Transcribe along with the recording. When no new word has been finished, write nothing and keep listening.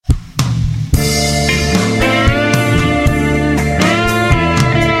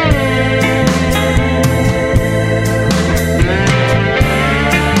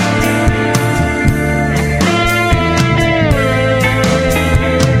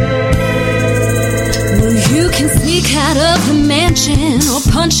can sneak out of the mansion or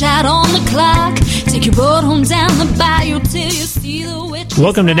punch out on the clock. Take your boat home down the bayou till you see the witch.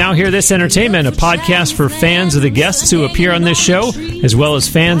 Welcome to Now Hear This Entertainment, a podcast for fans of the guests who appear on this show, as well as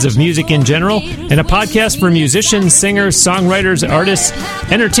fans of music in general, and a podcast for musicians, singers, songwriters, artists,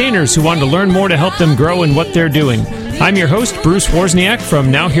 entertainers who want to learn more to help them grow in what they're doing. I'm your host, Bruce Wozniak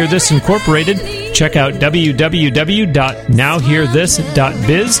from Now Hear This Incorporated. Check out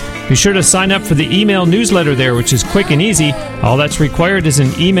www.nowhearthis.biz. Be sure to sign up for the email newsletter there, which is quick and easy. All that's required is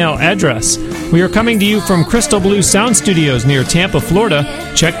an email address. We are coming to you from Crystal Blue Sound Studios near Tampa,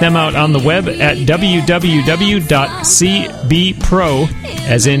 Florida. Check them out on the web at www.cbpro,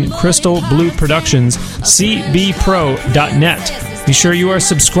 as in Crystal Blue Productions, cbpro.net. Be sure you are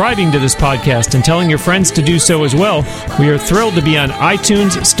subscribing to this podcast and telling your friends to do so as well. We are thrilled to be on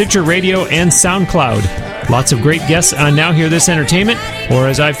iTunes, Stitcher Radio, and SoundCloud. Lots of great guests on Now Hear This Entertainment, or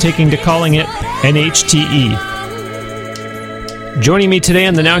as I've taken to calling it, NHTE. Joining me today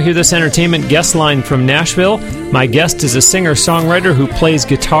on the Now Hear This Entertainment guest line from Nashville, my guest is a singer-songwriter who plays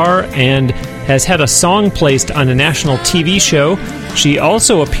guitar and has had a song placed on a national TV show. She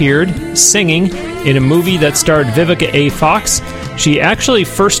also appeared singing in a movie that starred Vivica A. Fox. She actually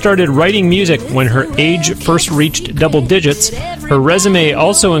first started writing music when her age first reached double digits. Her resume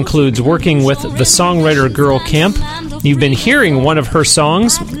also includes working with the Songwriter Girl Camp. You've been hearing one of her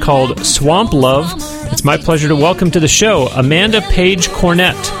songs called Swamp Love. It's my pleasure to welcome to the show Amanda Page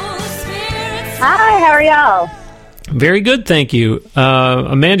Cornett. Hi, how are y'all? Very good, thank you.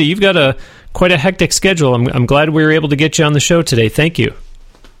 Amanda, you've got quite a hectic schedule. I'm glad we were able to get you on the show today. Thank you.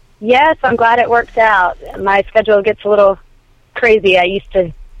 Yes, I'm glad it worked out. My schedule gets a little crazy. I used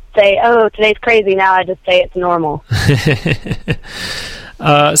to say, oh, today's crazy. Now I just say it's normal.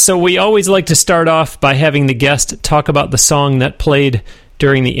 So we always like to start off by having the guest talk about the song that played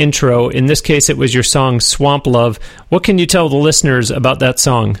during the intro. In this case, it was your song, Swamp Love. What can you tell the listeners about that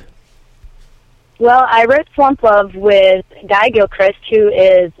song? Well, I wrote Swamp Love with Guy Gilchrist, who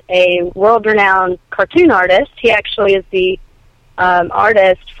is a world-renowned cartoon artist. He actually is the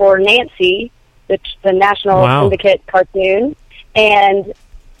artist for Nancy, the national syndicate cartoon. And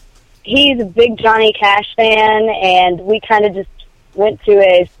he's a big Johnny Cash fan, and we kind of just went to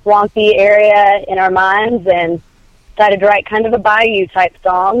a swampy area in our minds and decided to write kind of a bayou-type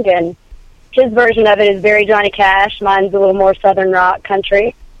song. And his version of it is very Johnny Cash. Mine's a little more southern rock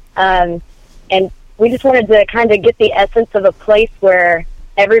country. And we just wanted to kind of get the essence of a place where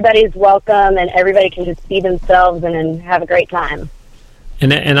everybody's welcome and everybody can just be themselves and have a great time.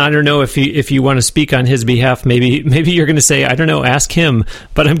 And I don't know if you want to speak on his behalf. Maybe you're going to say, I don't know, ask him.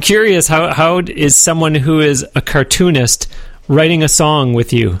 But I'm curious, how is someone who is a cartoonist writing a song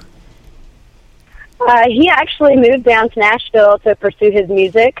with you? He actually moved down to Nashville to pursue his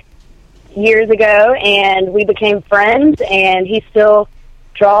music years ago, and we became friends, and he still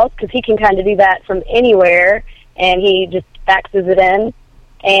draws because he can kind of do that from anywhere, and he just faxes it in,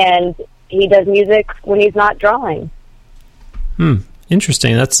 and he does music when he's not drawing.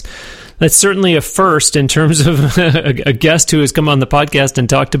 Interesting. That's certainly a first in terms of a guest who has come on the podcast and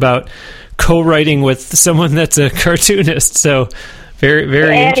talked about co-writing with someone that's a cartoonist. So very,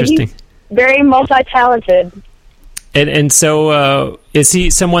 very interesting. He's very multi-talented. And so is he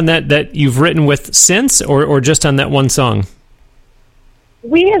someone that you've written with since, or just on that one song?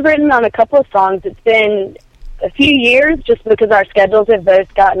 We have written on a couple of songs. It's been a few years just because our schedules have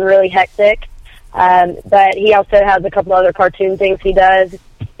both gotten really hectic. But he also has a couple other cartoon things he does.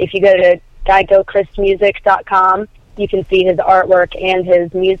 If you go to GuyGilchristMusic.com, you can see his artwork and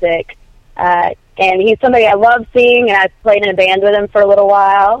his music. And he's somebody I love seeing, and I've played in a band with him for a little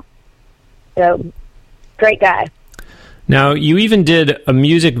while. So, great guy. Now, you even did a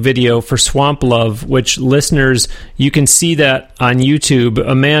music video for Swamp Love, which listeners, you can see that on YouTube.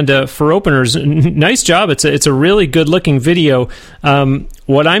 Amanda, for openers, nice job. It's a really good-looking video.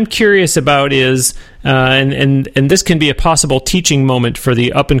 What I'm curious about is, and this can be a possible teaching moment for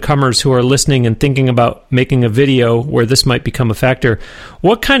the up-and-comers who are listening and thinking about making a video where this might become a factor.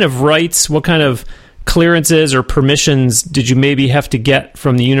 What kind of rights, what kind of clearances or permissions did you maybe have to get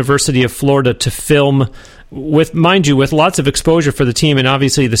from the University of Florida to film with lots of exposure for the team and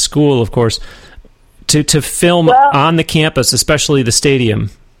obviously the school, of course, to film on the campus, especially the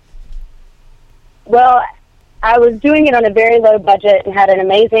stadium? Well, I was doing it on a very low budget and had an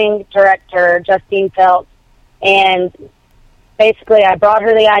amazing director, Justine Phelps, and basically I brought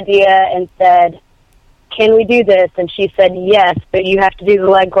her the idea and said, can we do this? And she said, yes, but you have to do the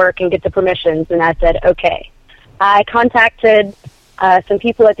legwork and get the permissions. And I said, okay. I contacted some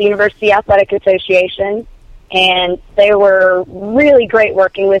people at the University Athletic Association, and they were really great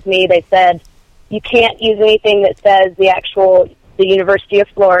working with me. They said, you can't use anything that says the University of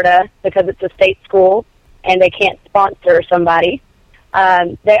Florida, because it's a state school and they can't sponsor somebody.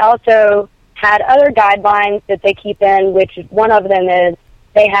 They also had other guidelines that they keep in, which one of them is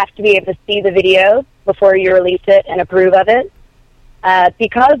they have to be able to see the video before you release it and approve of it.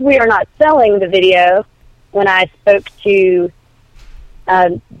 Because we are not selling the video, when I spoke to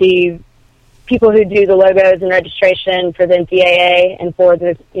the people who do the logos and registration for the NCAA and for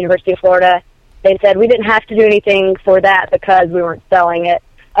the University of Florida, they said we didn't have to do anything for that because we weren't selling it.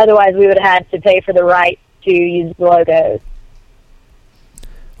 Otherwise, we would have had to pay for the right to use the logos.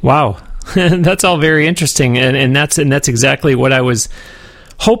 Wow. That's all very interesting, and that's exactly what I was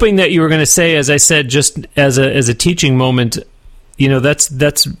hoping that you were going to say. As I said, just as a teaching moment,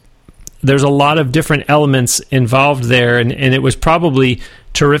 there's a lot of different elements involved there, and it was probably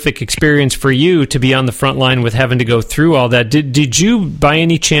terrific experience for you to be on the front line with having to go through all that. Did you by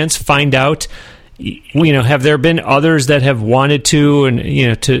any chance find out, have there been others that have wanted to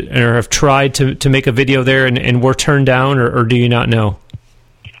or have tried to make a video there and were turned down, or do you not know?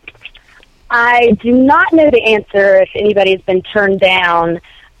 I do not know the answer if anybody's been turned down.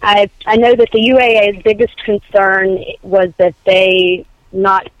 I know that the UAA's biggest concern was that they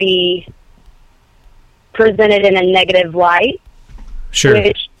not be presented in a negative light. Sure.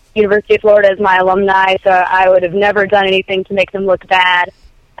 Which University of Florida is my alumni, so I would have never done anything to make them look bad.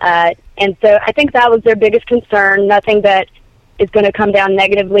 And so I think that was their biggest concern, nothing that is going to come down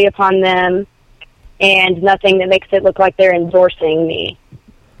negatively upon them and nothing that makes it look like they're endorsing me.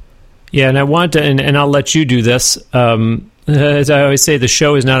 Yeah, and I want to, and I'll let you do this. As I always say, the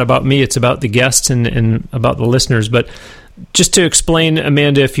show is not about me, it's about the guests and about the listeners. But just to explain,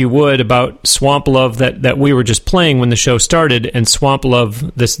 Amanda, if you would, about Swamp Love that we were just playing when the show started, and Swamp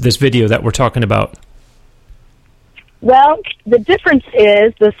Love, this video that we're talking about. Well, the difference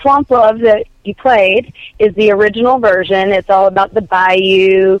is the Swamp Love that you played is the original version. It's all about the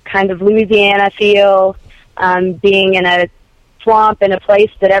bayou, kind of Louisiana feel, being in a swamp in a place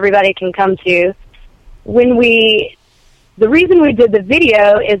that everybody can come to. The reason we did the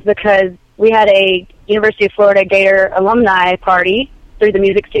video is because we had a University of Florida Gator alumni party through the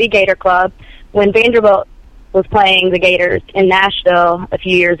Music City Gator Club when Vanderbilt was playing the Gators in Nashville a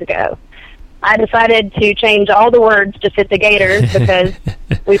few years ago. I decided to change all the words to fit the Gators because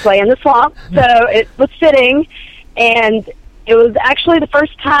we play in the swamp, so it was fitting. And it was actually the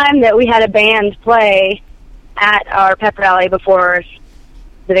first time that we had a band play at our pep rally before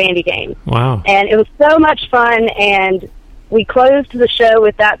the Vandy game. Wow. And it was so much fun, and we closed the show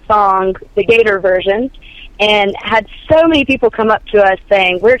with that song, the Gator version, and had so many people come up to us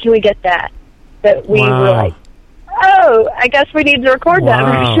saying, where can we get that? That we were like, oh, I guess we need to record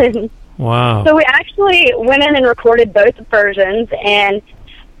that version. Wow. So we actually went in and recorded both versions, and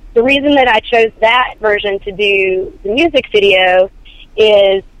the reason that I chose that version to do the music video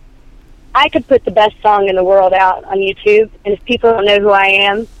is I could put the best song in the world out on YouTube, and if people don't know who I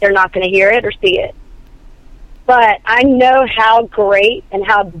am, they're not going to hear it or see it. But I know how great and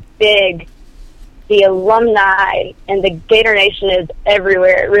how big the alumni and the Gator Nation is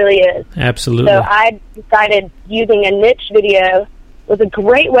everywhere. It really is. Absolutely. So I decided using a niche video was a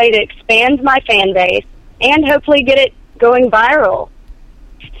great way to expand my fan base and hopefully get it going viral.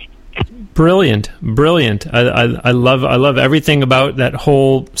 Brilliant. I love everything about that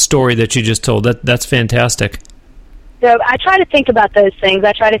whole story that you just told. That's fantastic. So I try to think about those things.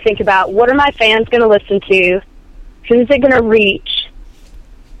 I try to think about what are my fans going to listen to? Who's it going to reach?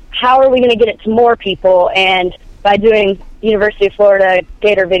 How are we going to get it to more people? And by doing University of Florida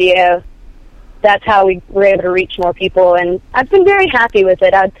Gator video, that's how we were able to reach more people. And I've been very happy with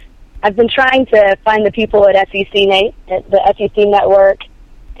it. I've been trying to find the people at the SEC Network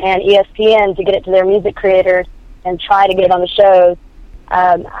and ESPN to get it to their music creators and try to get it on the shows.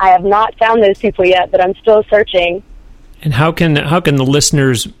 I have not found those people yet, but I'm still searching. And how can the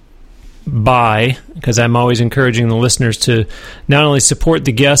listeners buy? Because I'm always encouraging the listeners to not only support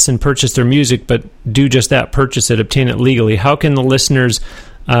the guests and purchase their music, but do just that, purchase it, obtain it legally. How can the listeners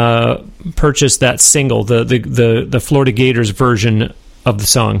purchase that single, the Florida Gators version of the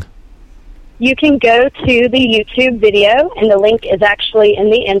song? You can go to the YouTube video, and the link is actually in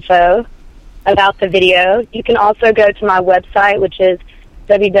the info about the video. You can also go to my website, which is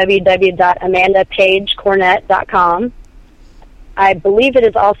www.amandapagecornett.com. I believe it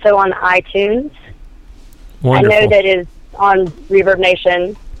is also on iTunes. Wonderful. I know that it is on Reverb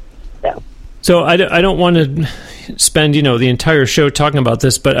Nation. So I don't want to spend the entire show talking about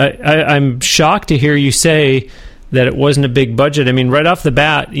this, but I'm shocked to hear you say that it wasn't a big budget. I mean, right off the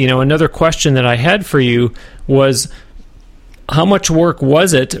bat, another question that I had for you was, how much work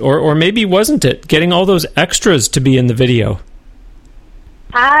was it, or maybe wasn't it, getting all those extras to be in the video?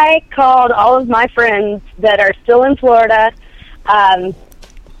 I called all of my friends that are still in Florida.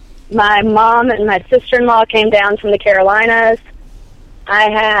 My mom and my sister-in-law came down from the Carolinas.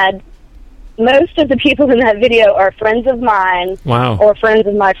 I had most of the people in that video are friends of mine. Wow. Or friends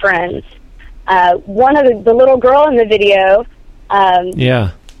of my friends. One of the little girl in the video,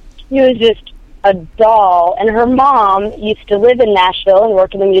 she was just a doll, and her mom used to live in Nashville and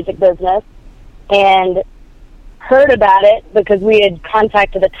work in the music business, and heard about it because we had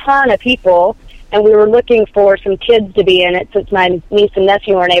contacted a ton of people, and we were looking for some kids to be in it since my niece and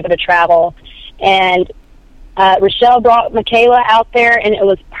nephew weren't able to travel. And Rochelle brought Michaela out there, and it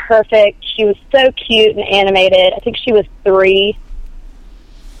was perfect. She was so cute and animated. I think she was 3.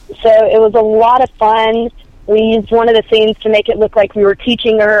 So it was a lot of fun. We used one of the scenes to make it look like we were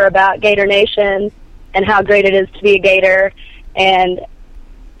teaching her about Gator Nation and how great it is to be a Gator. And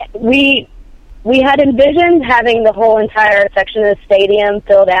we had envisioned having the whole entire section of the stadium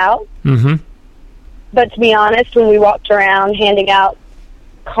filled out. Mm-hmm. But to be honest, when we walked around handing out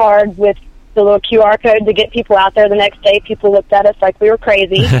cards with the little QR code to get people out there the next day, people looked at us like we were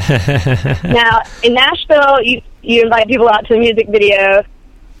crazy. Now, in Nashville, you invite people out to a music video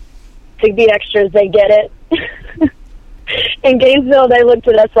to be extras, they get it. In Gainesville, they looked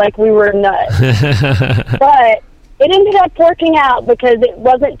at us like we were nuts. But it ended up working out because it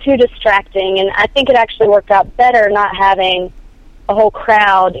wasn't too distracting, and I think it actually worked out better not having a whole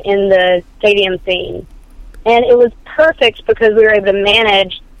crowd in the stadium scene. And it was perfect because we were able to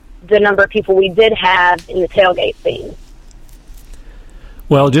manage the number of people we did have in the tailgate scene.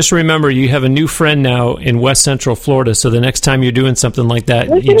 Well, just remember, you have a new friend now in West Central Florida, so the next time you're doing something like that,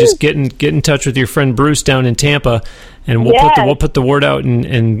 you just get in touch with your friend Bruce down in Tampa, and we'll put the word out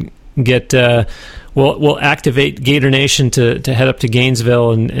and get we'll activate Gator Nation to head up to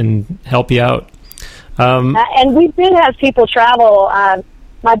Gainesville and help you out. And we did have people travel.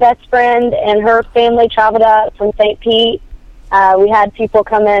 My best friend and her family traveled up from St. Pete. We had people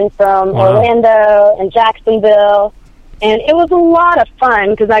come in from Orlando and Jacksonville. And it was a lot of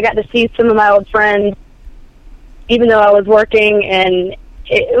fun because I got to see some of my old friends, even though I was working, and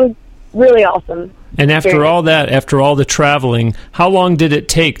it was really awesome. And after all that, after all the traveling, how long did it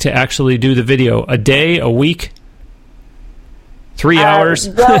take to actually do the video? A day? A week? 3 hours?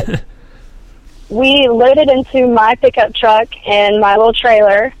 Well, we loaded into my pickup truck and my little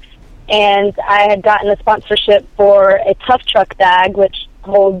trailer, and I had gotten a sponsorship for a tough truck bag, which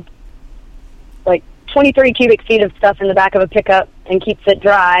holds like 23 cubic feet of stuff in the back of a pickup and keeps it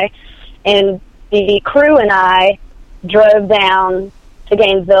dry. And the crew and I drove down to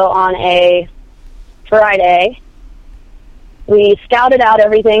Gainesville on a Friday. We scouted out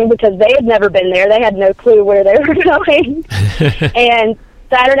everything because they had never been there. They had no clue where they were going. And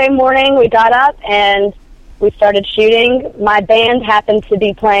Saturday morning we got up and we started shooting. My band happened to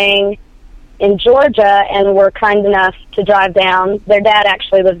be playing in Georgia and were kind enough to drive down. Their dad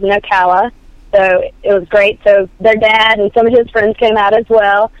actually lives in Ocala. So it was great. So their dad and some of his friends came out as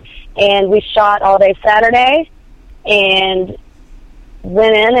well, and we shot all day Saturday and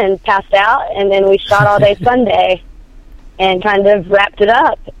went in and passed out, and then we shot all day Sunday and kind of wrapped it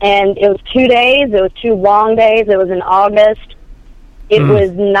up. And it was 2 days. It was 2 long days. It was in August. It was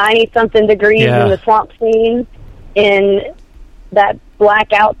 90-something degrees in the swamp scene in that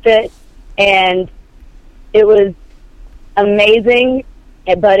black outfit, and it was amazing,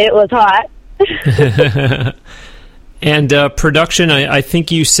 but it was hot. And production, I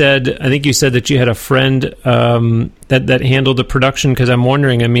think you said that you had a friend that handled the production, because I'm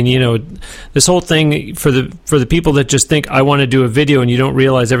wondering, I mean, you know, this whole thing for the people that just think I want to do a video and you don't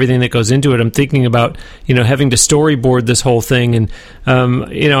realize everything that goes into it. I'm thinking about, you know, having to storyboard this whole thing, and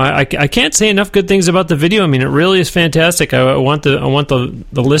you know, I can't say enough good things about the video. I mean, it really is fantastic. I want the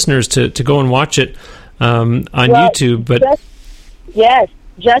listeners to go and watch it on YouTube. But yes,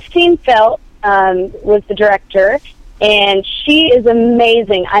 Justine Felt was the director, and she is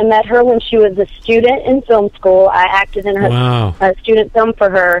amazing. I met her when she was a student in film school. I acted in her student film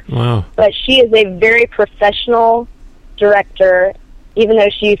for her. Wow. But she is a very professional director, even though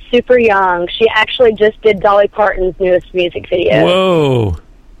she's super young. She actually just did Dolly Parton's newest music video. Whoa.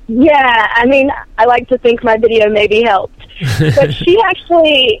 Yeah, I mean, I like to think my video maybe helped. But she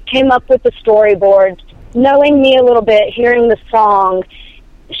actually came up with the storyboard, knowing me a little bit, hearing the song.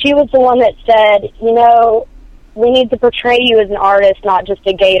 She was the one that said, you know, we need to portray you as an artist, not just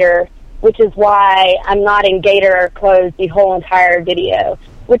a Gator, which is why I'm not in Gator clothes the whole entire video,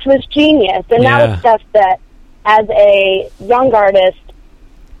 which was genius. And that was stuff that, as a young artist,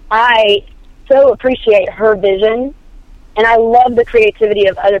 I so appreciate her vision And I love the creativity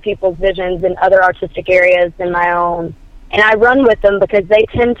of other people's visions in other artistic areas than my own. And I run with them because they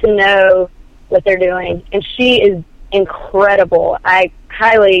tend to know what they're doing. And she is incredible. I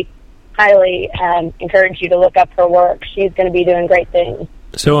highly encourage you to look up her work. She's going to be doing great things.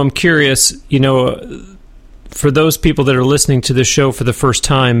 So I'm curious, for those people that are listening to this show for the first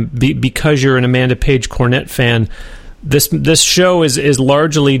time, because you're an Amanda Page Cornett fan, this show is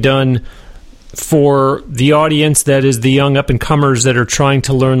largely done for the audience that is the young up-and-comers that are trying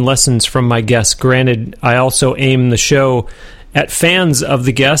to learn lessons from my guests. Granted, I also aim the show at fans of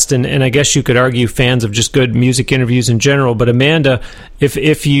the guest, and I guess you could argue fans of just good music interviews in general. But Amanda,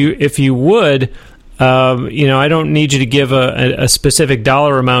 if you would, I don't need you to give a specific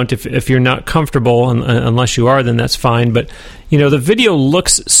dollar amount if you're not comfortable, unless you are, then that's fine. But the video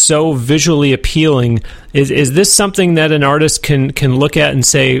looks so visually appealing. Is this something that an artist can look at and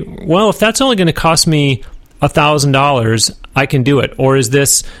say, well, if that's only going to cost me $1,000, I can do it? Or is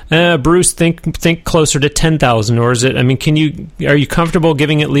this, Bruce, think closer to $10,000? Or is it, are you comfortable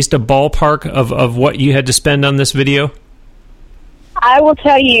giving at least a ballpark of what you had to spend on this video? I will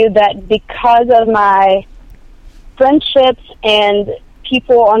tell you that because of my friendships and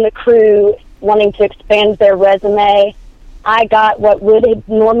people on the crew wanting to expand their resume, I got what would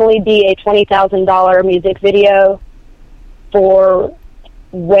normally be a $20,000 music video for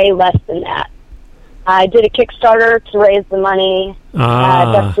way less than that. I did a Kickstarter to raise the money.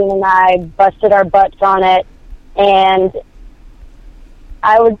 Dustin and I busted our butts on it, and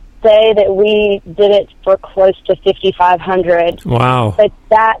I would say that we did it for close to $5,500. Wow! But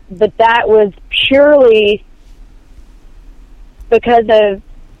that was purely because of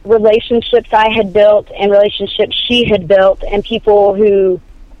relationships I had built and relationships she had built, and people who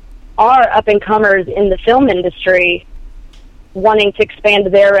are up and comers in the film industry wanting to expand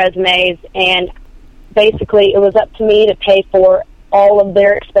their resumes. And basically, it was up to me to pay for all of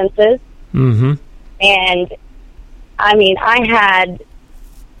their expenses. Mm-hmm. And I had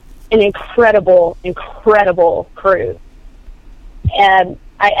an incredible crew. And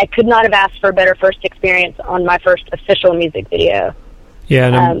I could not have asked for a better first experience on my first official music video. Yeah,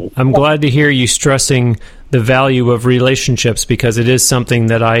 and I'm glad to hear you stressing the value of relationships, because it is something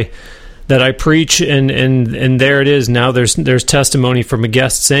that I preach, and there it is. Now there's testimony from a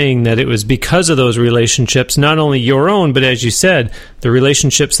guest saying that it was because of those relationships, not only your own, but as you said, the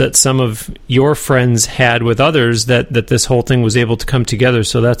relationships that some of your friends had with others, that this whole thing was able to come together.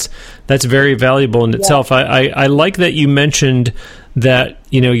 So that's very valuable in itself. I like that you mentioned that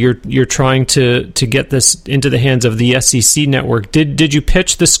you're trying to get this into the hands of the SEC network. Did you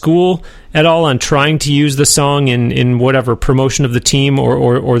pitch the school at all on trying to use the song in whatever promotion of the team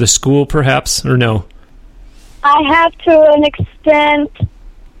or the school perhaps, or no? I have to an extent.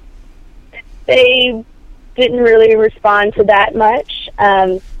 They didn't really respond to that much.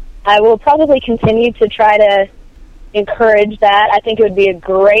 I will probably continue to try to encourage that. I think it would be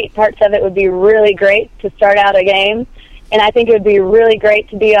parts of it would be really great to start out a game. And I think it would be really great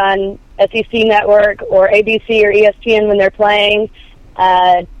to be on SEC Network or ABC or ESPN when they're playing.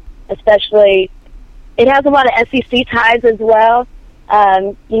 Especially, it has a lot of SEC ties as well.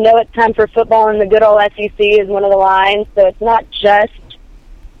 It's time for football, and the good old SEC is one of the lines. So it's not just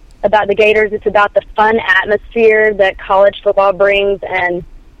about the Gators. It's about the fun atmosphere that college football brings, and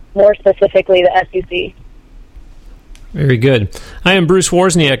more specifically the SEC. Very good. I am Bruce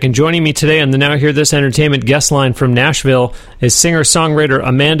Wozniak, and joining me today on the Now Hear This Entertainment guest line from Nashville is singer-songwriter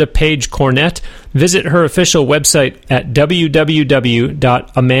Amanda Page Cornett. Visit her official website at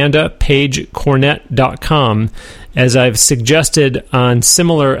www.amandapagecornett.com. As I've suggested on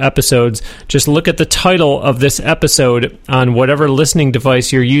similar episodes, just look at the title of this episode on whatever listening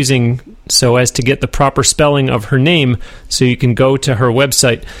device you're using so as to get the proper spelling of her name so you can go to her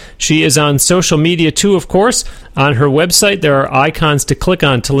website. She is on social media too, of course. On her website, there are icons to click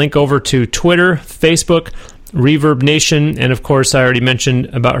on to link over to Twitter, Facebook, Reverb Nation, and of course, I already mentioned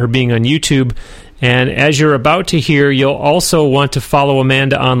about her being on YouTube. And as you're about to hear, you'll also want to follow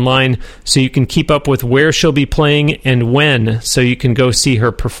Amanda online so you can keep up with where she'll be playing and when, so you can go see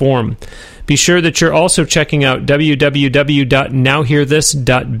her perform. Be sure that you're also checking out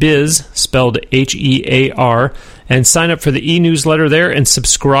www.nowhearthis.biz, spelled H-E-A-R, and sign up for the e-newsletter there and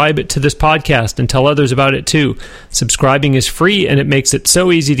subscribe to this podcast and tell others about it too. Subscribing is free, and it makes it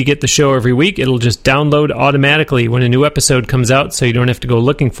so easy to get the show every week. It'll just download automatically when a new episode comes out, so you don't have to go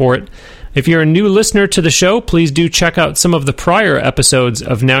looking for it. If you're a new listener to the show, please do check out some of the prior episodes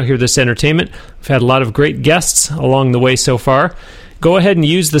of Now Hear This Entertainment. We've had a lot of great guests along the way so far. go ahead and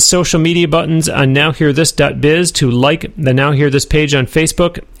use the social media buttons on nowhearthis.biz to like the Now Hear This page on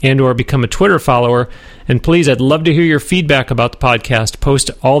Facebook and or become a Twitter follower. And please, I'd love to hear your feedback about the podcast. Post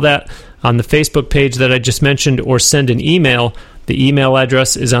all that on the Facebook page that I just mentioned or send an email. The email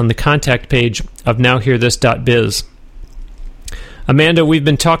address is on the contact page of nowhearthis.biz. Amanda, we've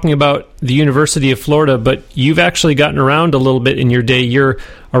been talking about the University of Florida, but you've actually gotten around a little bit in your day. You're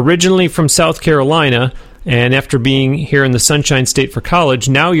originally from South Carolina, and after being here in the Sunshine State for college,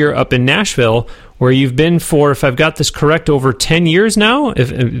 now you're up in Nashville, where you've been for, if I've got this correct, over 10 years now.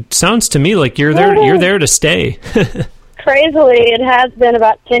 It sounds to me like you're there to stay. Crazily, it has been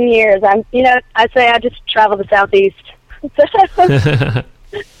about 10 years. I say I just travel the Southeast.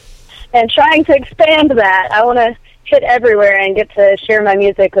 And trying to expand that. I want to hit everywhere and get to share my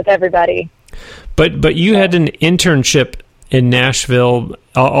music with everybody. But you had an internship in Nashville,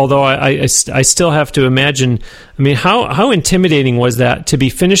 although I still have to imagine, I mean, how intimidating was that to be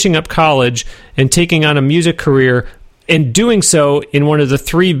finishing up college and taking on a music career and doing so in one of the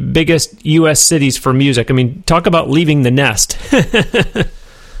 3 biggest U.S. cities for music? I mean, talk about leaving the nest.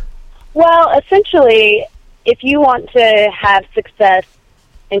 Well, essentially, if you want to have success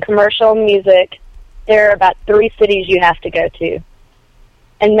in commercial music, there are about 3 cities you have to go to,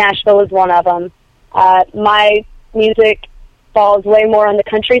 and Nashville is one of them. My music falls way more on the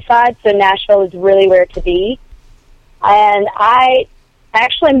countryside, so Nashville is really where to be. And I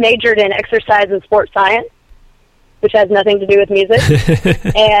actually majored in exercise and sports science, which has nothing to do with music.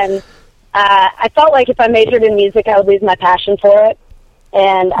 And I felt like if I majored in music, I would lose my passion for it.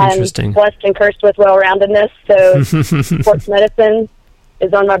 And I'm blessed and cursed with well-roundedness, so sports medicine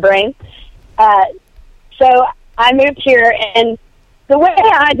is on my brain. So I moved here, and the way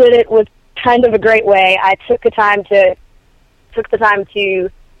I did it was kind of a great way. I took the time to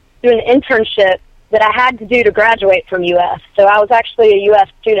do an internship that I had to do to graduate from UF. So I was actually a UF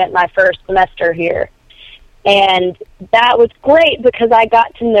student my first semester here. And that was great because I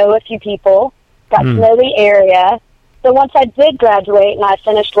got to know a few people, got to know the area. So once I did graduate and I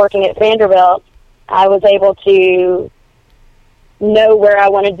finished working at Vanderbilt, I was able to know where I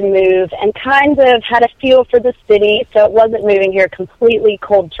wanted to move and kind of had a feel for the city, so it wasn't moving here completely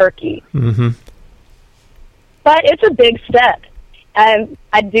cold turkey. Mm-hmm. But it's a big step.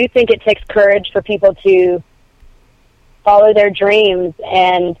 I do think it takes courage for people to follow their dreams,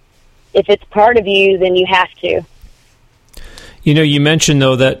 and if it's part of you, then you have to. You know, you mentioned,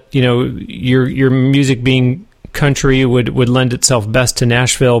 though, that, you know, your music being country would lend itself best to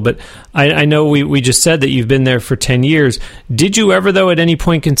Nashville, but I know we just said that you've been there for 10 years. Did you ever, though, at any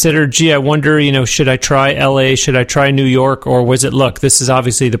point consider, I wonder, you know, should I try L.A., should I try New York, or was it, look, this is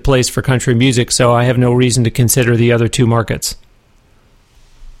obviously the place for country music, so I have no reason to consider the other 2 markets?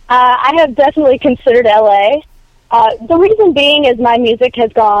 I have definitely considered L.A. The reason being is my music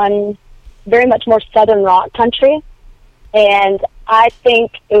has gone very much more southern rock country, and I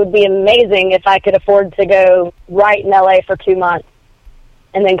think it would be amazing if I could afford to go right in L.A. for 2 months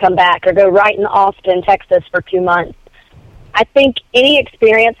and then come back, or go right in Austin, Texas for 2 months. I think any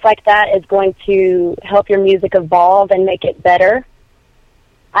experience like that is going to help your music evolve and make it better.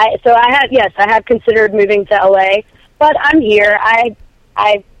 I have considered moving to L.A., but I'm here. I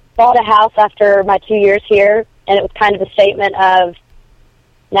bought a house after my 2 years here, and it was kind of a statement of,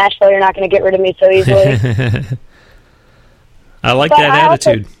 Nashville, you're not going to get rid of me so easily. I like that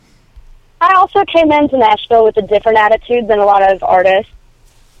attitude. I also came into Nashville with a different attitude than a lot of artists.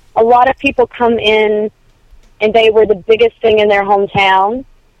 A lot of people come in and they were the biggest thing in their hometown.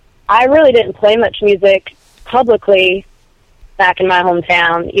 I really didn't play much music publicly back in my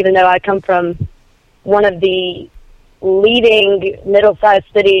hometown, even though I come from one of the leading middle-sized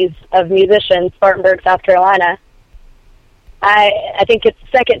cities of musicians, Spartanburg, South Carolina. I think it's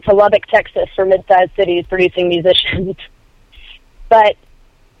second to Lubbock, Texas, for mid-sized cities producing musicians. But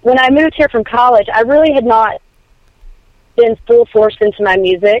when I moved here from college, I really had not been full force into my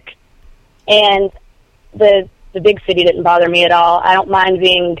music, and the big city didn't bother me at all. I don't mind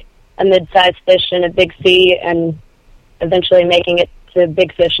being a mid-sized fish in a big sea and eventually making it to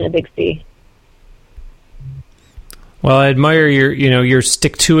big fish in a big sea. Well, I admire your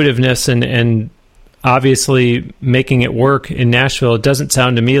stick-to-itiveness and obviously making it work in Nashville. It doesn't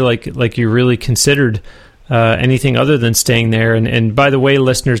sound to me like you really considered anything other than staying there. And by the way,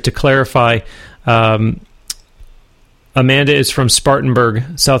 listeners, to clarify, Amanda is from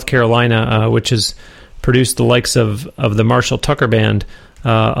Spartanburg, South Carolina, which has produced the likes of the Marshall Tucker Band,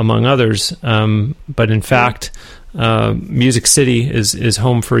 among others. But in fact, Music City is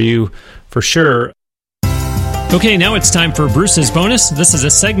home for you for sure. Okay, now it's time for Bruce's Bonus. This is a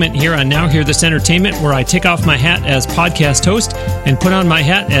segment here on Now Hear This Entertainment where I take off my hat as podcast host and put on my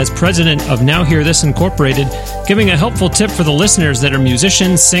hat as president of Now Hear This Incorporated, giving a helpful tip for the listeners that are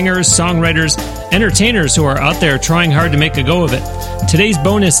musicians, singers, songwriters, entertainers who are out there trying hard to make a go of it. Today's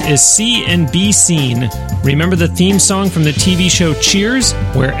bonus is See and Be Seen. Remember the theme song from the TV show Cheers,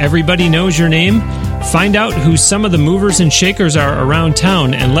 where everybody knows your name? Find out who some of the movers and shakers are around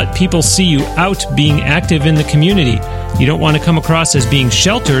town and let people see you out being active in the community. You don't want to come across as being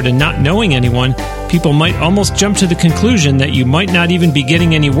sheltered and not knowing anyone. People might almost jump to the conclusion that you might not even be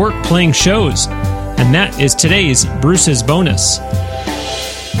getting any work playing shows. And that is today's Bruce's Bonus.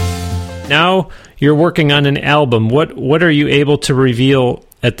 Now you're working on an album. What are you able to reveal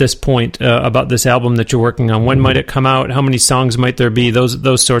at this point about this album that you're working on? When might it come out? How many songs might there be?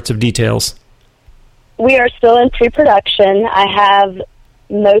 Those sorts of details. We are still in pre-production. I have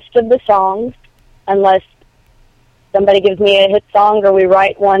most of the songs, unless somebody gives me a hit song or we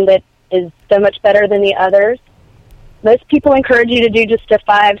write one that is so much better than the others. Most people encourage you to do just a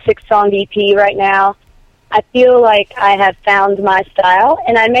 5-6 song EP right now. I feel like I have found my style,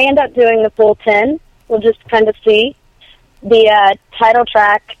 and I may end up doing the full 10. We'll just kind of see. The title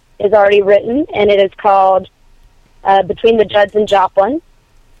track is already written, and it is called Between the Judds and Joplin.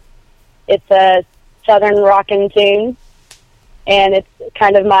 It's a Southern rockin' tune, and it's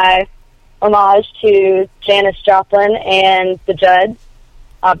kind of my homage to Janis Joplin and the Judds,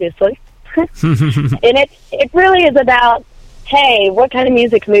 obviously. And it really is about, hey, what kind of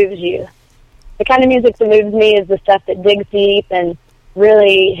music moves you? The kind of music that moves me is the stuff that digs deep and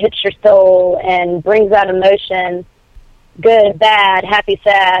really hits your soul and brings out emotion, good, bad, happy,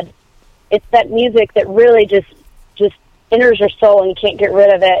 sad. It's that music that really just enters your soul and you can't get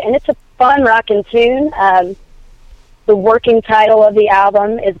rid of it. And it's a fun rockin' tune. The working title of the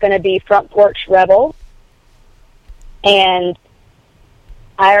album is going to be Front Porch Rebel. And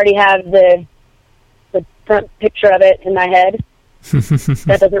I already have the front picture of it in my head.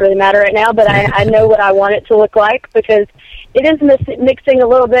 That doesn't really matter right now, but I know what I want it to look like, because it is mixing a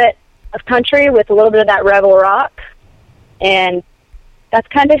little bit of country with a little bit of that rebel rock. And that's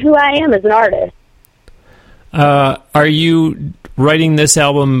kind of who I am as an artist. Are you writing this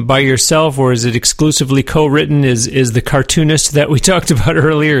album by yourself, or is it exclusively co-written? Is the cartoonist that we talked about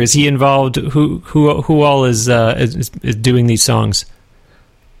earlier, is he involved? Who all is doing these songs?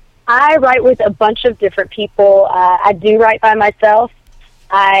 I write with a bunch of different people. I do write by myself.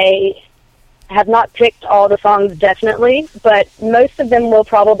 I have not picked all the songs, definitely, but most of them will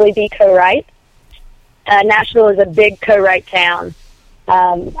probably be co-write. Nashville is a big co-write town.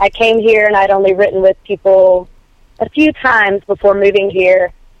 I came here and I'd only written with people a few times before moving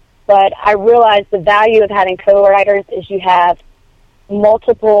here, but I realized the value of having co-writers is you have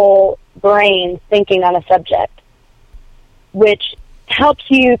multiple brains thinking on a subject, which helps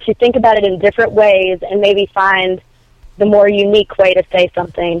you to think about it in different ways and maybe find the more unique way to say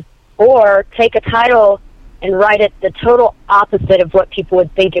something, or take a title and write it the total opposite of what people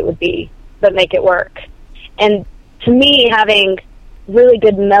would think it would be, but make it work. And to me, having really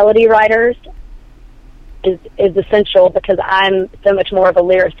good melody writers is essential, because I'm so much more of a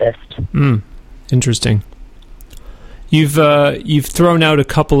lyricist. Interesting. You've thrown out a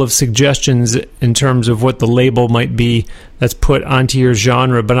couple of suggestions in terms of what the label might be that's put onto your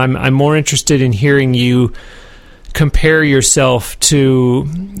genre, but I'm more interested in hearing you compare yourself to,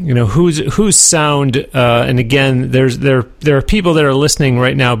 whose sound. And again, there are people that are listening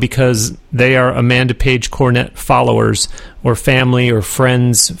right now because they are Amanda Page Cornett followers or family or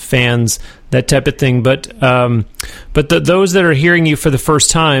friends, fans, that type of thing. But those that are hearing you for the first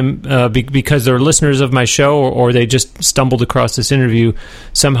time because they're listeners of my show, or they just stumbled across this interview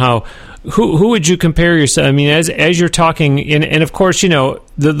somehow, who would you compare yourself? I mean, as you're talking, and of course,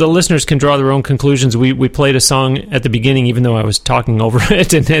 the listeners can draw their own conclusions. We played a song at the beginning, even though I was talking over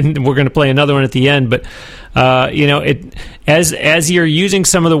it, and then we're going to play another one at the end. But as you're using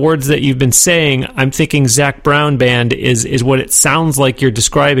some of the words that you've been saying, I'm thinking Zac Brown Band is what it sounds like you're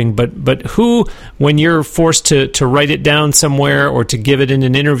describing. But who, when you're forced to write it down somewhere, or to give it in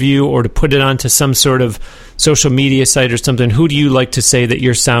an interview, or to put it onto some sort of social media site or something, who do you like to say that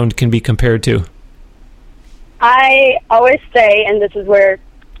your sound can be compared to? I always say, and this is where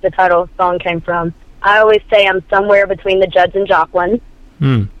the title song came from, I always say I'm somewhere between the Judds and Joplin.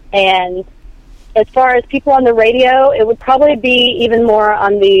 And as far as people on the radio, it would probably be even more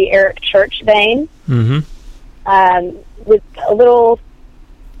on the Eric Church vein, with a little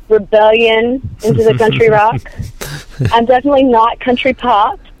rebellion into the country rock. I'm definitely not country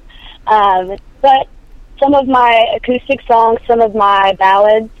pop, but some of my acoustic songs, some of my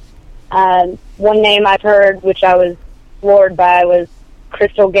ballads, one name I've heard, which I was floored by, was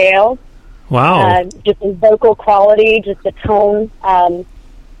Crystal Gale. Wow. Just in vocal quality, just the tone.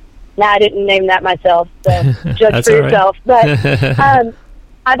 I didn't name that myself, so judge for yourself. Right. But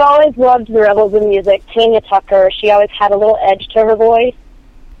I've always loved the Rebels of music. Tanya Tucker, she always had a little edge to her voice.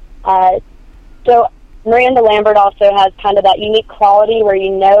 So Miranda Lambert also has kind of that unique quality where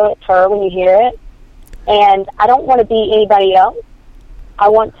you know it's her when you hear it. And I don't want to be anybody else. I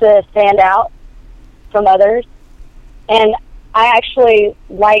want to stand out from others. And I actually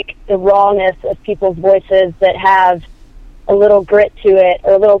like the rawness of people's voices that have a little grit to it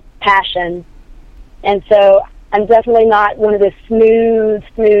or a little passion. And so I'm definitely not one of the smooth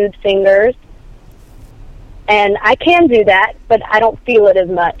singers. And I can do that, but I don't feel it as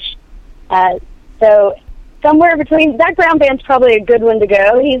much. So somewhere between, Zach Brown Band's probably a good one to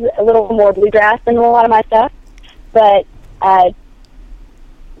go. He's a little more bluegrass than a lot of my stuff. But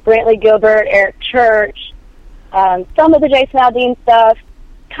Brantley Gilbert, Eric Church, some of the Jason Aldean stuff,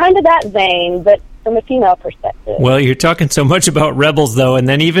 kind of that vein, but from a female perspective. Well, you're talking so much about Rebels, though, and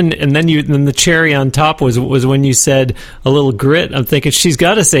then the cherry on top was when you said a little grit. I'm thinking she's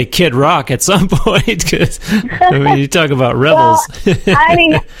got to say Kid Rock at some point, because you talk about Rebels. Well, I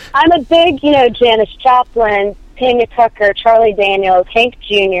mean, I'm a big, Janis Joplin, Tanya Tucker, Charlie Daniels, Hank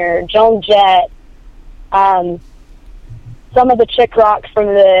Jr., Joan Jett, some of the chick rock from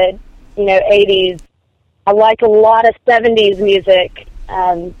the 80s. I like a lot of 70s music.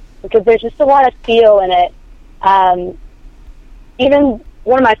 Because there's just a lot of feel in it. Even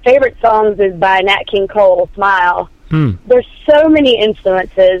one of my favorite songs is by Nat King Cole, Smile. There's so many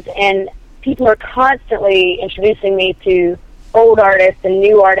influences, and people are constantly introducing me to old artists and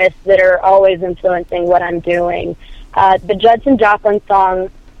new artists that are always influencing what I'm doing. The Judson Joplin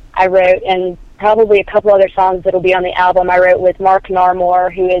song I wrote, and probably a couple other songs that will be on the album I wrote with Mark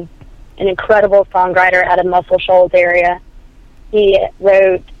Narmore, who is an incredible songwriter out of Muscle Shoals area. He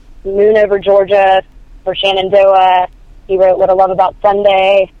wrote Moon Over Georgia for Shenandoah. He wrote What I Love About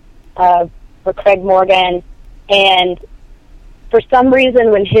Sunday for Craig Morgan. And for some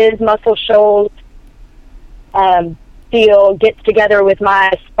reason, when his Muscle Shoals feel gets together with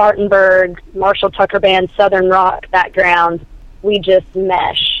my Spartanburg, Marshall Tucker Band, Southern Rock background, we just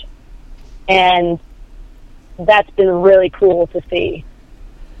mesh. And that's been really cool to see.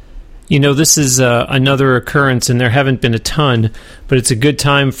 This is another occurrence, and there haven't been a ton, but it's a good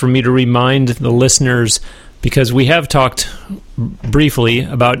time for me to remind the listeners, because we have talked briefly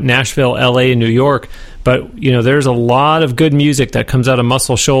about Nashville, L.A., and New York, but, there's a lot of good music that comes out of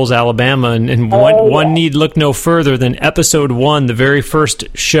Muscle Shoals, Alabama, and one need look no further than Episode 1, the very first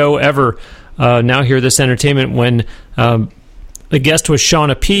show ever, Now Hear This Entertainment, when the guest was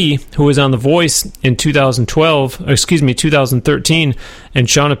Shauna P., who was on The Voice in 2013, and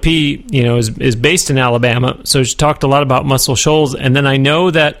Shauna P., is based in Alabama, so she talked a lot about Muscle Shoals, and then I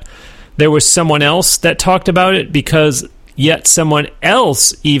know that there was someone else that talked about it, because yet someone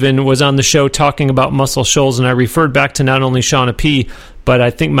else even was on the show talking about Muscle Shoals, and I referred back to not only Shauna P., but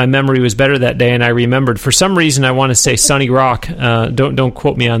I think my memory was better that day, and I remembered. For some reason, I want to say Sonny Rock. Don't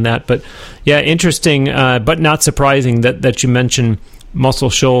quote me on that. But, yeah, interesting, but not surprising that you mentioned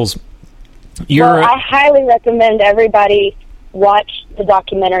Muscle Shoals. I highly recommend everybody watch the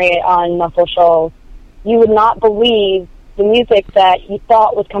documentary on Muscle Shoals. You would not believe the music that you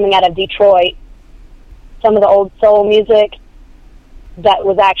thought was coming out of Detroit, some of the old soul music that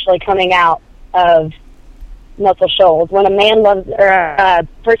was actually coming out of Muscle Shoals. When a Man Loves, or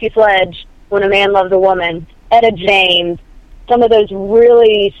Percy Sledge, When a Man Loves a Woman, Etta James, some of those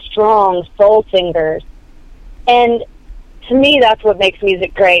really strong soul singers. And to me, that's what makes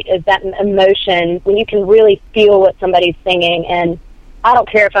music great, is that emotion, when you can really feel what somebody's singing. And I don't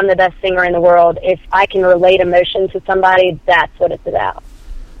care if I'm the best singer in the world. If I can relate emotion to somebody, that's what it's about.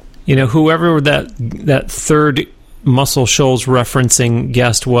 Whoever that third Muscle Shoals referencing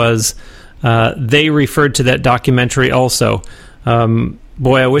guest was, they referred to that documentary also.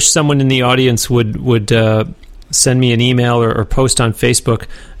 Boy, I wish someone in the audience would send me an email or post on Facebook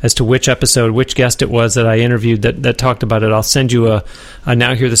as to which episode, which guest it was that I interviewed that talked about it. I'll send you a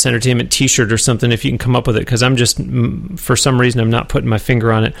Now Hear This Entertainment t-shirt or something if you can come up with it, because I'm just, for some reason, I'm not putting my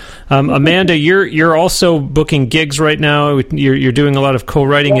finger on it. Amanda, you're also booking gigs right now. You're doing a lot of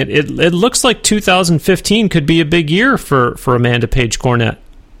co-writing. Yeah. It looks like 2015 could be a big year for Amanda Page Cornett.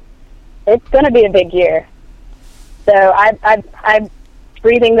 It's going to be a big year. So I'm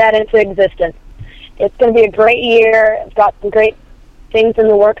breathing that into existence. It's going to be a great year. I've got some great things in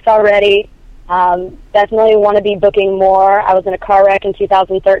the works already. Definitely want to be booking more. I was in a car wreck in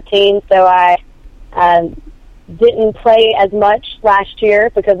 2013, so I didn't play as much last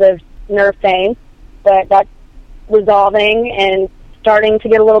year because of, nerve pain, but that's resolving and starting to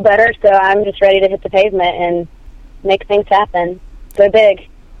get a little better, so I'm just ready to hit the pavement and make things happen. Go big.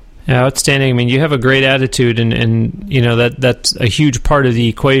 Yeah, outstanding. I mean, you have a great attitude, and you know that's a huge part of the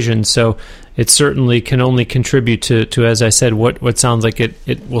equation. So it certainly can only contribute to as I said, what sounds like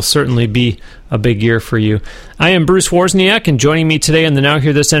it will certainly be a big year for you. I am Bruce Wozniak, and joining me today on the Now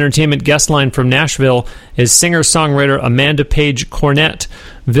Hear This Entertainment guest line from Nashville is singer-songwriter Amanda Page Cornett.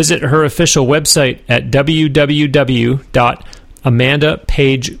 Visit her official website at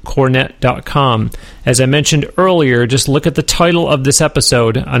www.amandapagecornett.com. As I mentioned earlier, just look at the title of this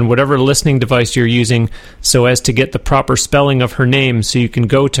episode on whatever listening device you're using so as to get the proper spelling of her name so you can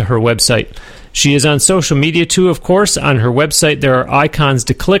go to her website. She is on social media too, of course. On her website, there are icons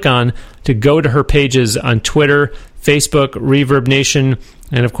to click on to go to her pages on Twitter, Facebook, Reverb Nation,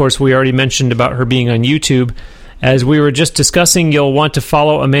 and of course, we already mentioned about her being on YouTube. As we were just discussing, you'll want to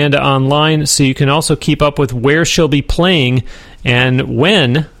follow Amanda online so you can also keep up with where she'll be playing and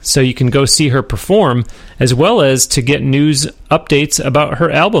when, so you can go see her perform, as well as to get news updates about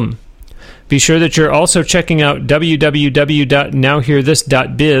her album. Be sure that you're also checking out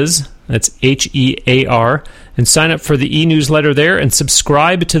www.nowhearthis.biz, that's HEAR, and sign up for the e-newsletter there and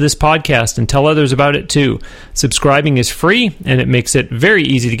subscribe to this podcast and tell others about it too. Subscribing is free, and it makes it very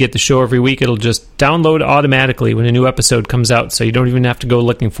easy to get the show every week. It'll just download automatically when a new episode comes out, so you don't even have to go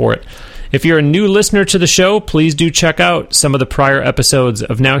looking for it. If you're a new listener to the show, please do check out some of the prior episodes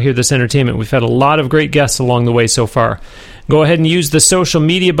of Now Hear This Entertainment. We've had a lot of great guests along the way so far. Go ahead and use the social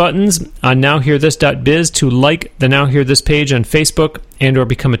media buttons on nowhearthis.biz to like the Now Hear This page on Facebook and or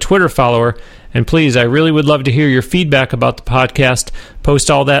become a Twitter follower. And please, I really would love to hear your feedback about the podcast. Post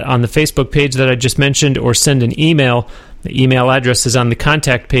all that on the Facebook page that I just mentioned or send an email. The email address is on the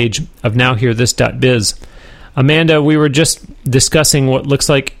contact page of nowhearthis.biz. Amanda, we were just discussing what looks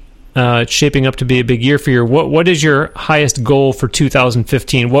like it's shaping up to be a big year for you. What is your highest goal for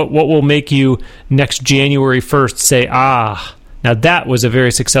 2015? What will make you next January 1st say, now that was a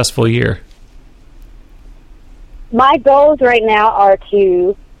very successful year? My goals right now are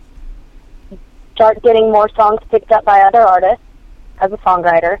to start getting more songs picked up by other artists as a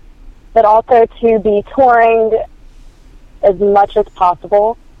songwriter, but also to be touring as much as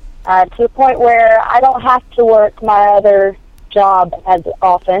possible to the point where I don't have to work my other job as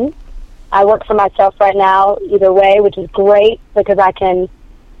often. I work for myself right now either way, which is great because I can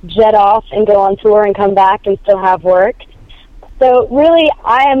jet off and go on tour and come back and still have work. So really,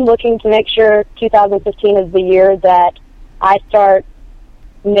 I am looking to make sure 2015 is the year that I start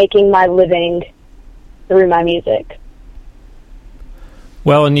making my living through my music.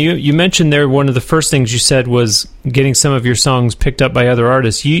 Well, and you mentioned there one of the first things you said was getting some of your songs picked up by other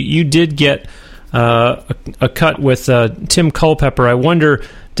artists. You did get a cut with Tim Culpepper. I wonder,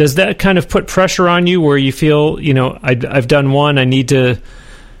 does that kind of put pressure on you where you feel, I've done one, I need to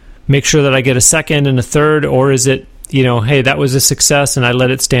make sure that I get a second and a third, or is it, hey, that was a success and I let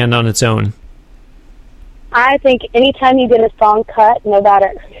it stand on its own? I think anytime you get a song cut, no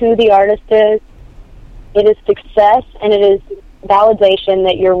matter who the artist is, it is success and it is validation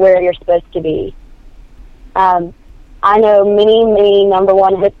that you're where you're supposed to be. I know many number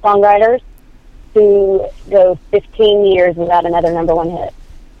one hit songwriters who go 15 years without another number one hit,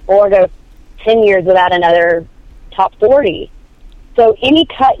 or go 10 years without another top 40. So any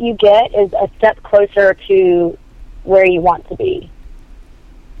cut you get is a step closer to where you want to be.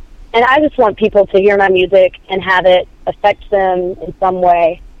 And I just want people to hear my music and have it affect them in some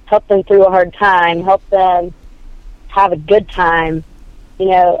way, help them through a hard time, help them have a good time,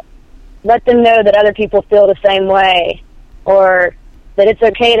 let them know that other people feel the same way, or that it's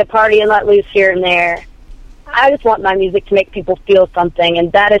okay to party and let loose here and there. I just want my music to make people feel something,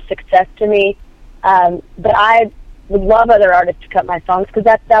 and that is success to me. But I would love other artists to cut my songs because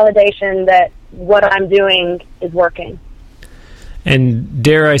that's validation that what I'm doing is working. And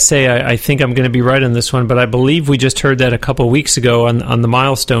dare I say, I think I'm going to be right on this one, but I believe we just heard that a couple weeks ago on the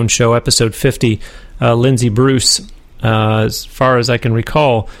Milestone Show, episode 50. Lindsay Bruce, as far as I can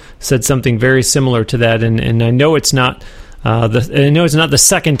recall, said something very similar to that, and I know it's not the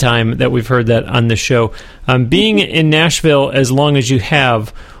second time that we've heard that on the show. Being in Nashville as long as you have,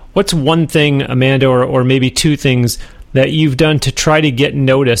 what's one thing, Amanda, or maybe two things that you've done to try to get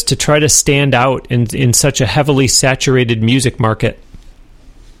noticed, to try to stand out in such a heavily saturated music market?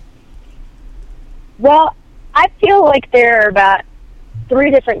 Well, I feel like there are about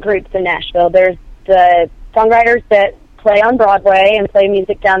 3 different groups in Nashville. There's the songwriters that play on Broadway and play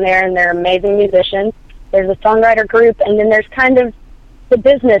music down there, and they're amazing musicians. There's a songwriter group, and then there's kind of the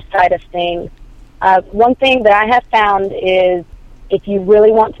business side of things. One thing that I have found is if you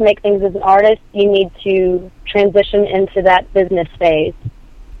really want to make things as an artist, you need to transition into that business phase.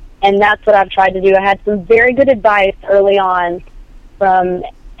 And that's what I've tried to do. I had some very good advice early on from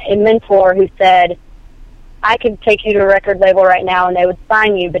a mentor who said, I could take you to a record label right now and they would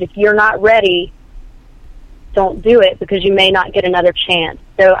sign you, but if you're not ready, don't do it because you may not get another chance.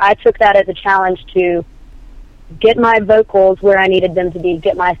 So I took that as a challenge to get my vocals where I needed them to be,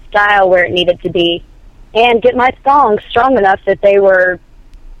 get my style where it needed to be, and get my songs strong enough that they were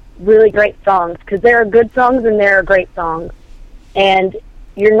really great songs, because there are good songs and there are great songs. And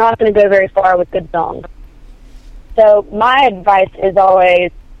you're not going to go very far with good songs. So my advice is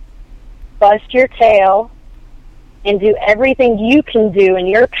always bust your tail and do everything you can do in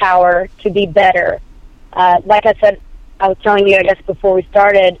your power to be better. Like I said, I was telling you, I guess, before we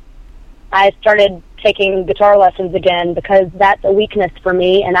started, I started taking guitar lessons again because that's a weakness for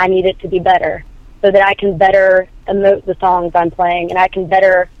me, and I need it to be better so that I can better emote the songs I'm playing and I can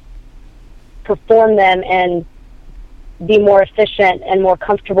better perform them and be more efficient and more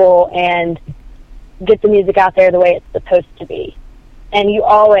comfortable and get the music out there the way it's supposed to be. And you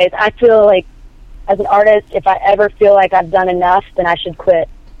always, I feel like as an artist, if I ever feel like I've done enough, then I should quit.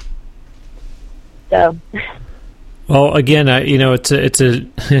 So. Well, again, it's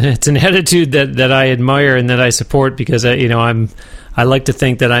an attitude that I admire and that I support because I like to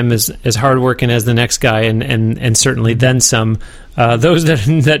think that I'm as hardworking as the next guy and certainly then some. Those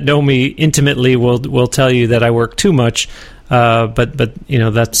that know me intimately will tell you that I work too much, but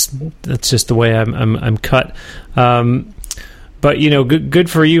that's just the way I'm cut. But good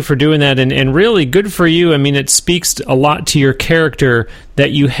for you for doing that, and really good for you. I mean, it speaks a lot to your character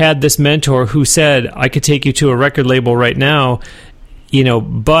that you had this mentor who said, "I could take you to a record label right now."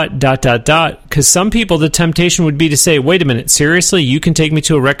 But ... Because some people, the temptation would be to say, wait a minute, seriously, you can take me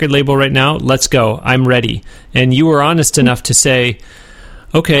to a record label right now? Let's go. I'm ready. And you were honest enough to say,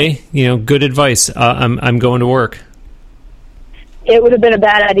 okay, good advice. I'm going to work. It would have been a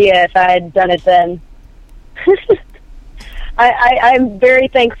bad idea if I had done it then. I'm very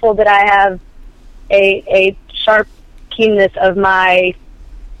thankful that I have a sharp keenness of my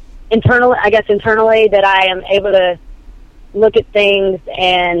internally, that I am able to look at things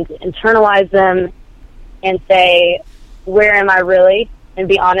and internalize them and say, where am I really? And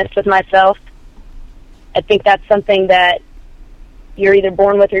be honest with myself. I think that's something that you're either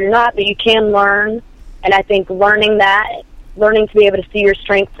born with or you're not, but you can learn. And I think learning to be able to see your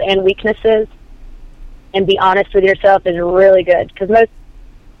strengths and weaknesses and be honest with yourself is really good. Because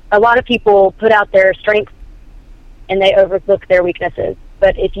a lot of people put out their strengths and they overlook their weaknesses.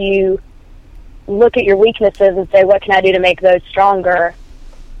 But if you look at your weaknesses and say, what can I do to make those stronger,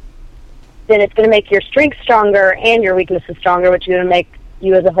 then it's going to make your strengths stronger and your weaknesses stronger, which is going to make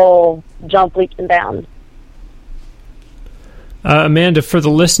you as a whole jump leaps and bounds. Amanda, for the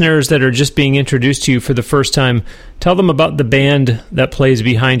listeners that are just being introduced to you for the first time, tell them about the band that plays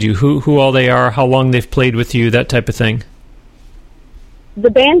behind you, who all they are, how long they've played with you, that type of thing.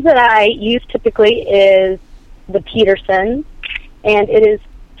 The band that I use typically is the Petersons, and it is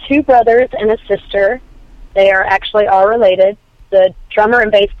two brothers and a sister. They are actually all related. The drummer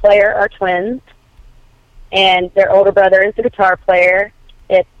and bass player are twins, and their older brother is the guitar player.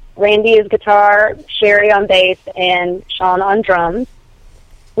 It's Randy is guitar, Sherry on bass, and Sean on drums.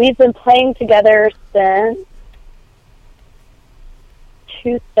 We've been playing together since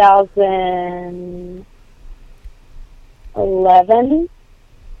 2011,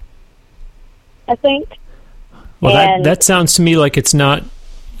 I think. Well, that sounds to me like it's not,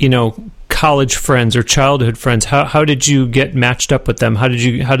 college friends or childhood friends. How did you get matched up with them? How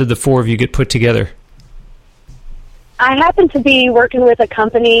did the four of you get put together? I happened to be working with a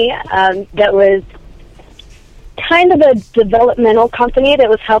company that was kind of a developmental company that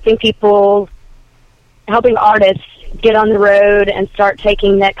was helping artists get on the road and start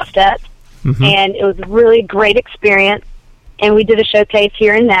taking next steps. Mm-hmm. And it was a really great experience. And we did a showcase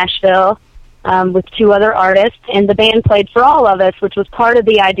here in Nashville with two other artists, and the band played for all of us, which was part of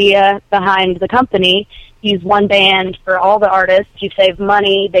the idea behind the company. Use one band for all the artists. You save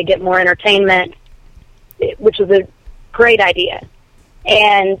money, they get more entertainment, which was a great idea.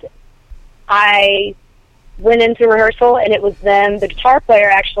 And I went into rehearsal, and it was them. The guitar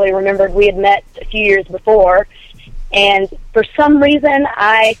player actually remembered we had met a few years before, and for some reason,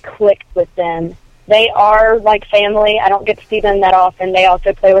 I clicked with them. They are like family. I don't get to see them that often. They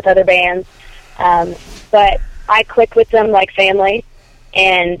also play with other bands. But I click with them like family,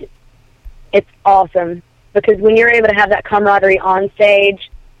 and it's awesome because when you're able to have that camaraderie on stage,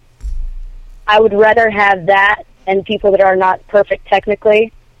 I would rather have that and people that are not perfect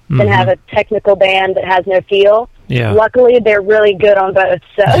technically than have a technical band that has no feel. Yeah. Luckily, they're really good on both.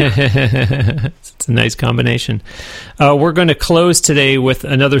 So it's a nice combination. We're going to close today with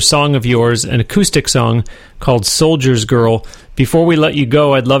another song of yours, an acoustic song called Soldier's Girl. Before we let you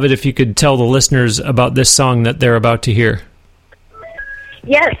go, I'd love it if you could tell the listeners about this song that they're about to hear.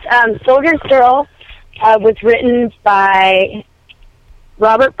 Yes, Soldier's Girl was written by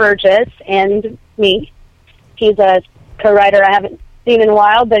Robert Burgess and me. He's a co-writer I haven't seen in a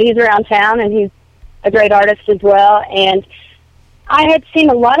while, but he's around town, and he's a great artist as well. And I had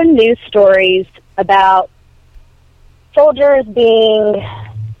seen a lot of news stories about soldiers being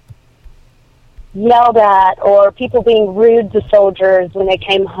yelled at or people being rude to soldiers when they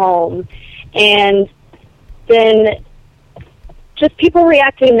came home. And then just people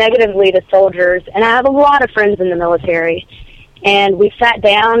reacting negatively to soldiers. And I have a lot of friends in the military. And we sat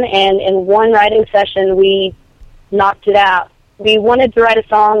down, and in one writing session, we knocked it out. We wanted to write a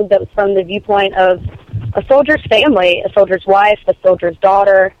song that was from the viewpoint of a soldier's family, a soldier's wife, a soldier's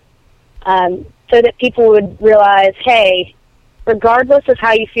daughter, so that people would realize, hey, regardless of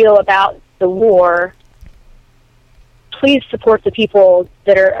how you feel about the war, please support the people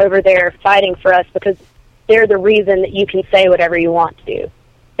that are over there fighting for us, because they're the reason that you can say whatever you want to.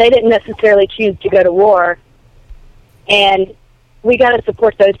 They didn't necessarily choose to go to war, and we got to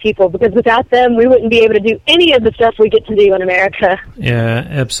support those people, because without them, we wouldn't be able to do any of the stuff we get to do in America. Yeah,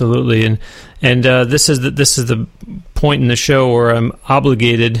 absolutely. And this is the point in the show where I'm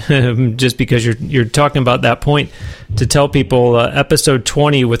obligated, just because you're talking about that point, to tell people episode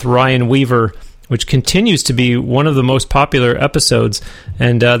 20 with Ryan Weaver, which continues to be one of the most popular episodes,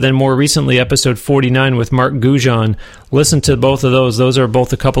 and then more recently episode 49 with Mark Goujon. Listen to both of those. Those are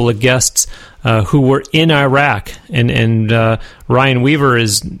both a couple of guests who were in Iraq, and Ryan Weaver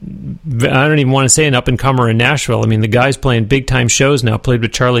is, I don't even want to say an up-and-comer in Nashville. I mean, the guy's playing big-time shows now, played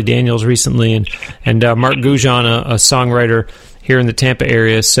with Charlie Daniels recently, and Mark Goujon, a songwriter here in the Tampa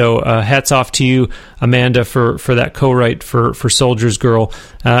area. So hats off to you, Amanda, for that co-write for Soldier's Girl.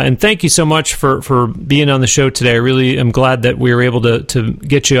 And thank you so much for being on the show today. I really am glad that we were able to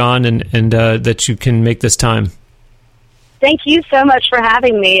get you on and that you can make this time. Thank you so much for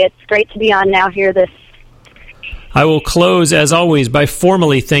having me. It's great to be on Now Hear This. I will close, as always, by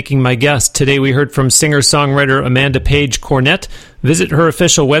formally thanking my guest. Today we heard from singer-songwriter Amanda Page Cornett. Visit her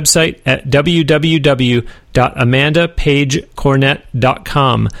official website at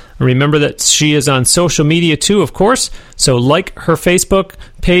www.amandapagecornett.com. Remember that she is on social media too, of course, so like her Facebook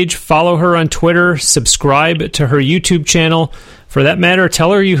page, follow her on Twitter, subscribe to her YouTube channel. For that matter,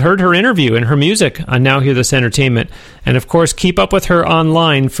 tell her you heard her interview and her music on Now Hear This Entertainment. And of course, keep up with her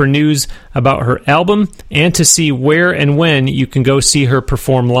online for news about her album and to see where and when you can go see her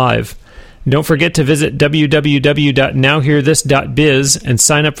perform live. Don't forget to visit www.nowhearthis.biz and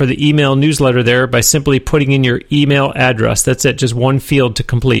sign up for the email newsletter there by simply putting in your email address. That's it, just one field to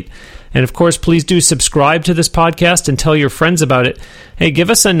complete. And of course, please do subscribe to this podcast and tell your friends about it. Hey, give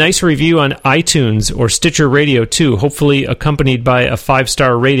us a nice review on iTunes or Stitcher Radio too, hopefully accompanied by a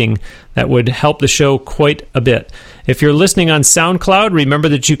 5-star rating. That would help the show quite a bit. If you're listening on SoundCloud, remember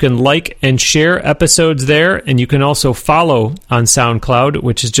that you can like and share episodes there, and you can also follow on SoundCloud,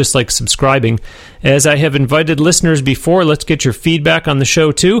 which is just like subscribing. As I have invited listeners before, let's get your feedback on the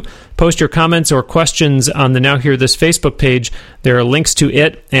show too. Post your comments or questions on the Now Hear This Facebook page. There are links to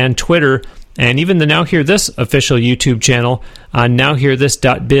it and Twitter, and even the Now Hear This official YouTube channel on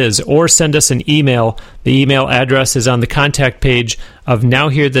nowhearthis.biz, or send us an email. The email address is on the contact page of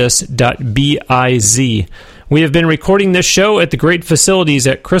nowhearthis.biz. We have been recording this show at the great facilities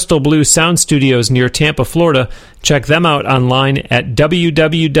at Crystal Blue Sound Studios near Tampa, Florida. Check them out online at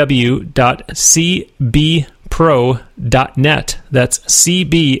www.cbpro.net. That's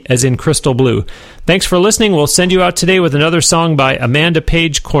CB as in Crystal Blue. Thanks for listening. We'll send you out today with another song by Amanda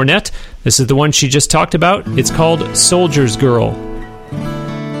Page Cornett. This is the one she just talked about. It's called Soldier's Girl.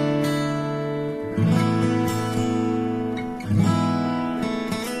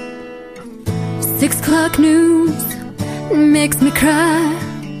 6 o'clock news makes me cry.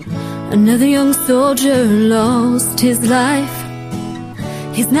 Another young soldier lost his life.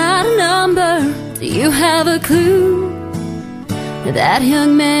 He's not a number. Do you have a clue? That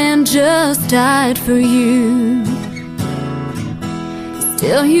young man just died for you.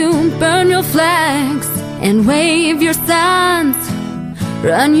 Still you burn your flags and wave your signs.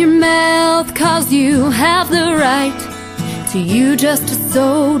 Run your mouth 'cause you have the right. To you just a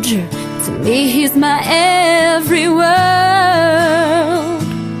soldier, to me he's my every world.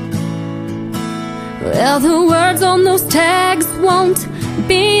 Well, the words on those tags won't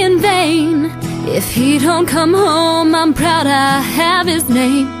be in vain. If he don't come home, I'm proud I have his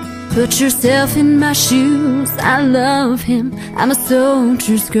name. Put yourself in my shoes. I love him. I'm a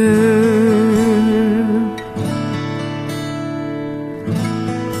soldier's girl.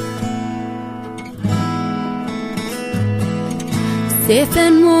 Safe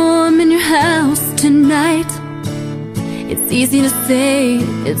and warm in your house tonight. It's easy to say,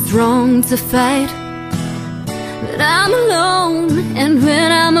 it's wrong to fight, but I'm alone, and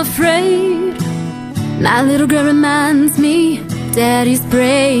when I'm afraid, my little girl reminds me Daddy's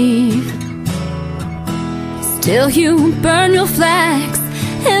brave. Still you burn your flags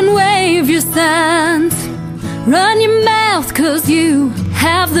and wave your signs. Run your mouth 'cause you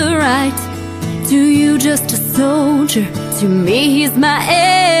have the right. To you just a soldier, to me he's my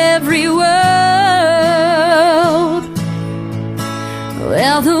every world.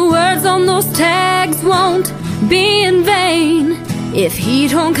 Well, the words on those tags won't be in vain. If he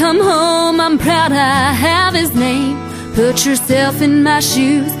don't come home, I'm proud I have his name. Put yourself in my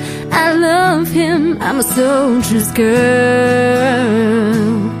shoes. I love him. I'm a soldier's girl.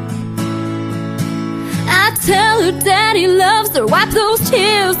 I tell her Daddy loves her. Wipe those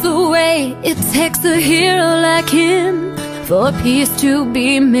tears away. It takes a hero like him for peace to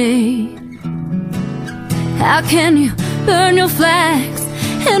be made. How can you burn your flags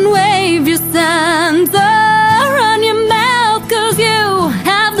and wave your signs? Oh, run your mouth 'cause you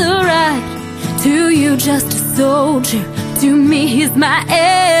have the right. To you just a soldier, to me he's my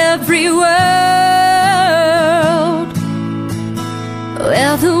every world.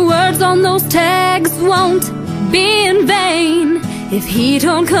 Well, the words on those tags won't be in vain. If he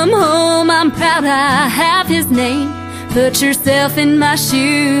don't come home, I'm proud I have his name. Put yourself in my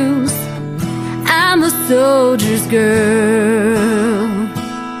shoes. I'm a soldier's girl.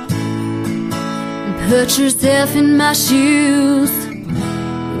 Put yourself in my shoes.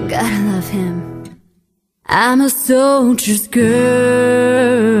 Gotta love him. I'm a soldier's girl.